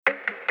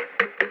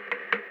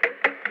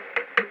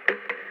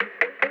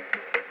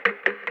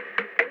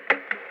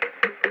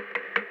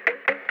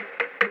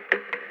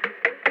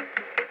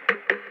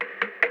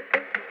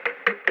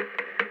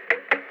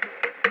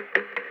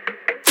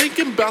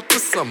thinking about the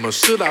summer.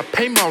 Should I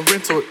pay my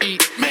rent or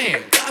eat?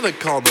 Man, gotta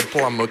call the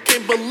plumber.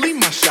 Can't believe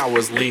my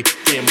shower's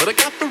leaking, but I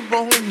got the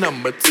wrong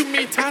number. Too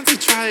many times to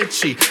try and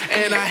cheat,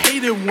 and I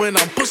hate it when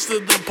I'm pushed to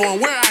the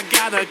point where I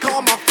gotta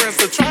call my friends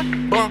to try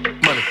borrow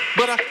money.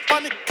 But I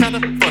find it kinda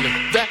funny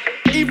that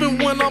even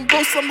when I'm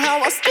broke,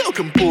 somehow I still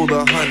can pull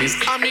the honeys.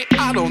 I mean,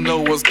 I don't know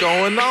what's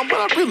going on, but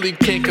I really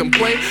can't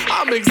complain.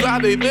 I'm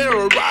exotic, they're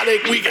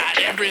erotic, we got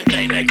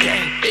everything to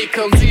gain. It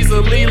comes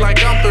easily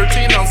like I'm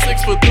 13, I'm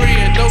 6'3",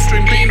 and no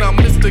string bean. I'm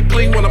Mr.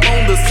 Clean when I'm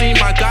on the scene.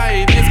 My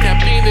diet is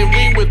caffeine and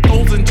weed with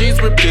holes and jeans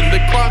ripped in the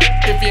crotch.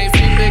 If you ain't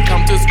seen, then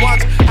come just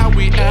watch how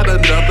we add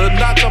another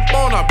notch up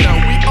on our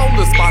belt. We on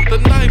the spot, the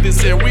night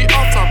is here, we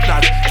all top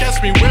notch.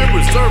 Catch me where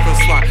reserve a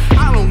slot.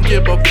 I don't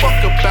give a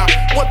fuck about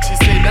what you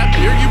say. That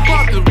beer you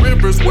brought the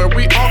rivers where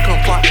we all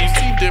come fly. You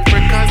see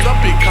different kinds of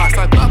peacocks.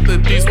 I thought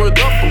that these were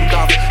the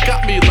boondocks.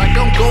 Got me like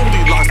I'm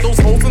Goldilocks. Those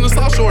hoes in the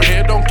South Shore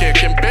hair don't care.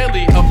 Can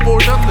barely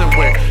afford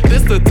underwear.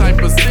 This the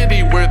type of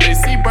city where they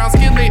see brown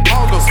skin, they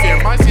all go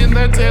scare. My skin,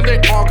 their tan, they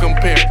all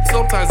compare.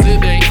 Sometimes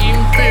it ain't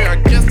even fair. I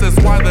guess that's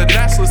why the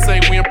nationalists say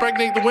we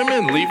impregnate the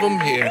women, leave them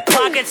here.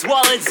 Pockets,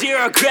 wallet,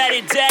 zero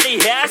credit, daddy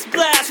has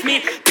blast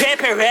me.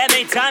 Paper,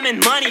 heavy time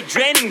and money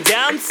draining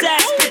down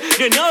sex.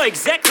 You know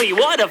exactly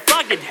what the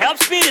fuck it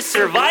helps me to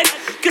survive.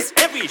 Cause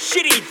every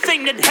shitty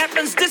thing that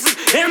happens, this is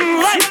in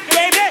life,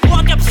 baby.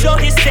 Walk up so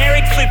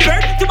hysteric, flipper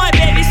to my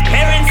baby's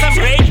parents. I'm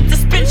ready to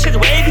spin shit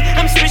wavy.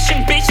 I'm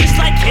swishing bitches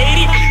like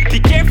Katie. Be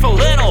careful,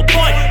 little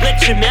boy,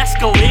 let your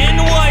masculine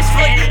voice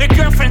flick. The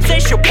girlfriend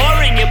says you're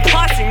boring and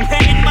plotting,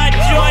 hanging my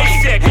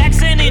joystick.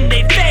 Accent in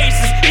their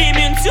faces,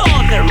 immune to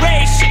all the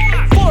race shit.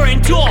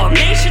 Foreign to all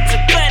nations, to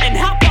plan and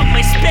hop up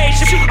my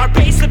spaceship. Our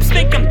payslips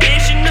make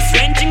ambitionless,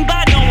 ranging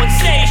by no one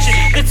station.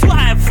 That's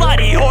why I fly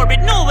the orbit,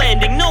 no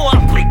landing, no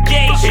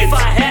obligation. If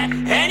I had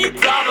any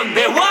problem,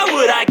 then why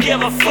would I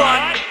give a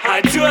fuck?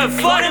 I do it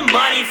for the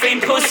money,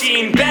 fame,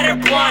 pussy, and better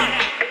blunt.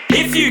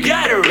 If you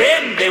got a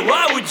rhythm, then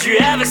why would you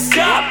ever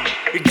stop?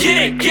 Get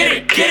it, get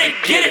it, get it,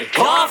 get it.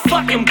 All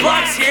fucking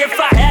blocks here. If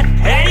I had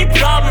any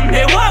problem,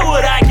 then why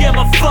would I give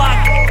a fuck?